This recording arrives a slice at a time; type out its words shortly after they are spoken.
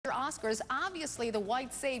Oscars. Obviously, the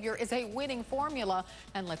white savior is a winning formula.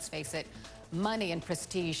 And let's face it, money and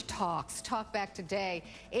prestige talks. Talk back today.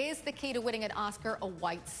 Is the key to winning an Oscar a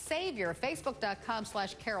white savior?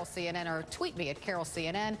 Facebook.com/CarolCNN or tweet me at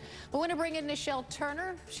CarolCNN. We want to bring in Nichelle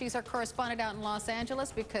Turner. She's our correspondent out in Los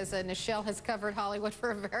Angeles because Nichelle has covered Hollywood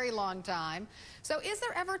for a very long time. So is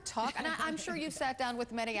there ever talk, and I'm sure you've sat down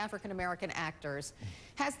with many African-American actors.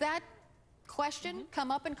 Has that question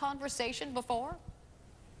come up in conversation before?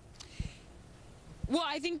 Well,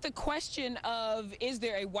 I think the question of is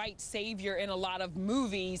there a white savior in a lot of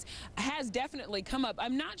movies has definitely come up.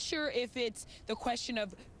 I'm not sure if it's the question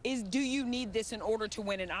of do you need this in order to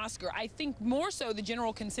win an Oscar? I think more so the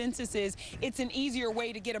general consensus is it's an easier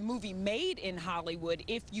way to get a movie made in Hollywood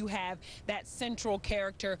if you have that central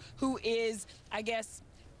character who is, I guess,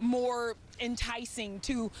 more enticing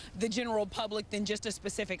to the general public than just a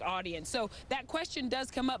specific audience. So that question does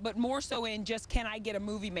come up, but more so in just, can I get a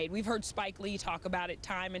movie made? We've heard Spike Lee talk about it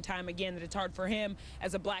time and time again, that it's hard for him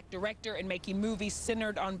as a black director and making movies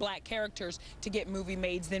centered on black characters to get movie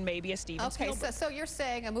made than maybe a Steven Spielberg. Okay, so you're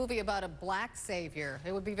saying a movie about a black savior,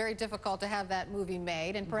 it would be very difficult to have that movie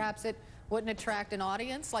made, and perhaps it wouldn't attract an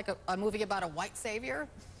audience like a movie about a white savior?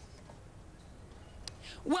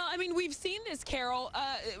 Well, I mean, we've seen this, Carol,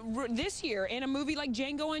 this year in a movie like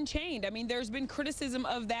Django Unchained. I mean, there's been criticism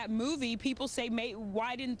of that movie. People say,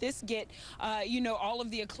 why didn't this get, you know, all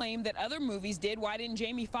of the acclaim that other movies did? Why didn't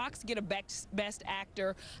Jamie Foxx get a Best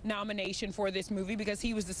Actor nomination for this movie? Because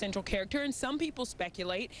he was the central character. And some people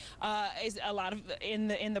speculate, is a lot of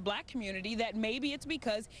in the black community, that maybe it's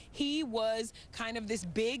because he was kind of this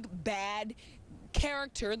big bad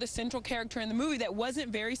character, the central character in the movie, that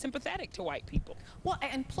wasn't very sympathetic to white people. Well,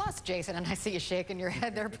 and plus, Jason, and I see you shaking your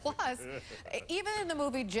head there, plus, even in the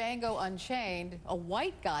movie Django Unchained, a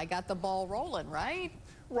white guy got the ball rolling, right?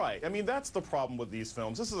 Right. I mean, that's the problem with these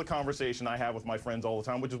films. This is a conversation I have with my friends all the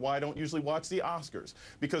time, which is why I don't usually watch the Oscars,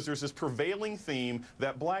 because there's this prevailing theme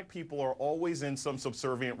that black people are always in some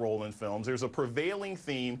subservient role in films. There's a prevailing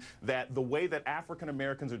theme that the way that African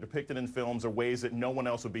Americans are depicted in films are ways that no one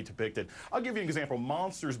else would be depicted. I'll give you an example.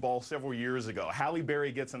 Monsters Ball several years ago. Halle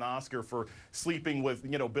Berry gets an Oscar for sleeping with,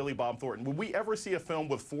 you know, Billy Bob Thornton. Would we ever see a film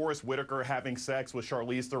with Forrest Whitaker having sex with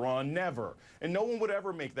Charlize Theron? Never. And no one would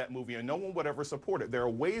ever make that movie, and no one would ever support it. There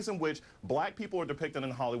are ways in which black people are depicted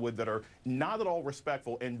in Hollywood that are not at all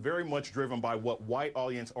respectful and very much driven by what white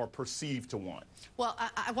audience are perceived to want. Well,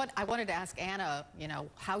 I wanted to ask Anna, you know,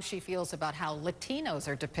 how she feels about how Latinos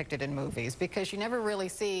are depicted in movies, because you never really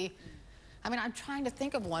see, I mean, I'm trying to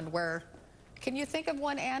think of one where, can you think of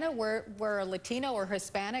one, Anna, where a Latino or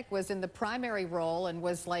Hispanic was in the primary role and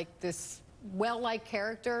was like this well-liked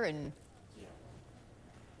character? And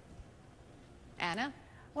Anna?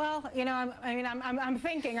 Well, you know, I'm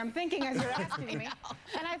thinking as you're asking me,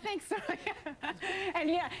 and I think so. And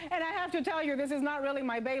yeah, and I have to tell you, this is not really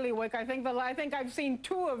my bailiwick. I think I've seen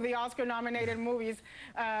 2 of the Oscar-nominated movies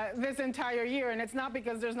this entire year, and it's not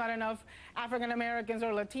because there's not enough African Americans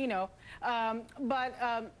or Latino,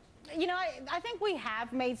 you know, I think we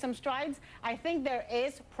have made some strides. I think there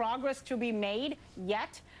is progress to be made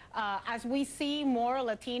yet. As we see more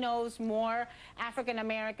Latinos, more African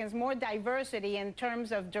Americans, more diversity in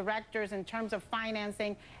terms of directors, in terms of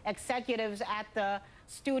financing, executives at the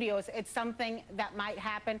studios, it's something that might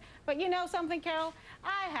happen. But you know something, Carol?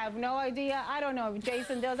 I have no idea. I don't know if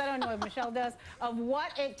Jason does. I don't know if Nichelle does, of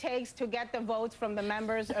what it takes to get the votes from the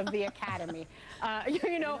members of the Academy.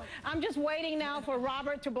 You know, I'm just waiting now for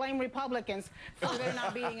Robert to blame Republicans for there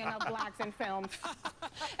not being enough blacks in films.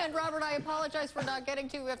 And Robert, I apologize for not getting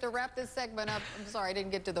to. We have to wrap this segment up. I'm sorry, I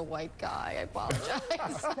didn't get to the white guy. I apologize.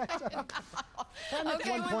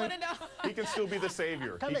 Okay, we want to know. He can still be the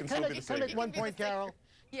savior. He can still be the savior. Can I make one point, Carol?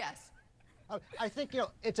 Yes. I think, you know,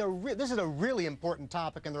 this is a really important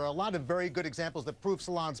topic, and there are a lot of very good examples that prove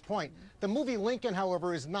Salon's point. The movie Lincoln,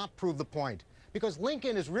 however, has not proved the point, because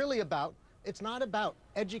Lincoln is really about, it's not about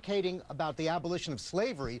educating about the abolition of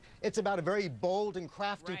slavery. It's about a very bold and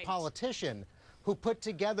crafty politician who put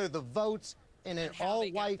together the votes in an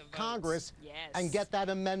all-white Congress and get that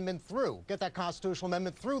amendment through, get that constitutional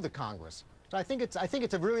amendment through the Congress. So I think it's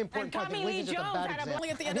a really important point. Tommy Lee Jones had a only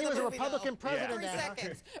at the end and of he the was movie, a Republican president. 3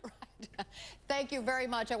 seconds. Right. Thank you very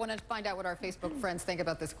much. I want to find out what our Facebook friends think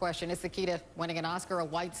about this question. Is the key to winning an Oscar a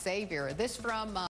white savior? This from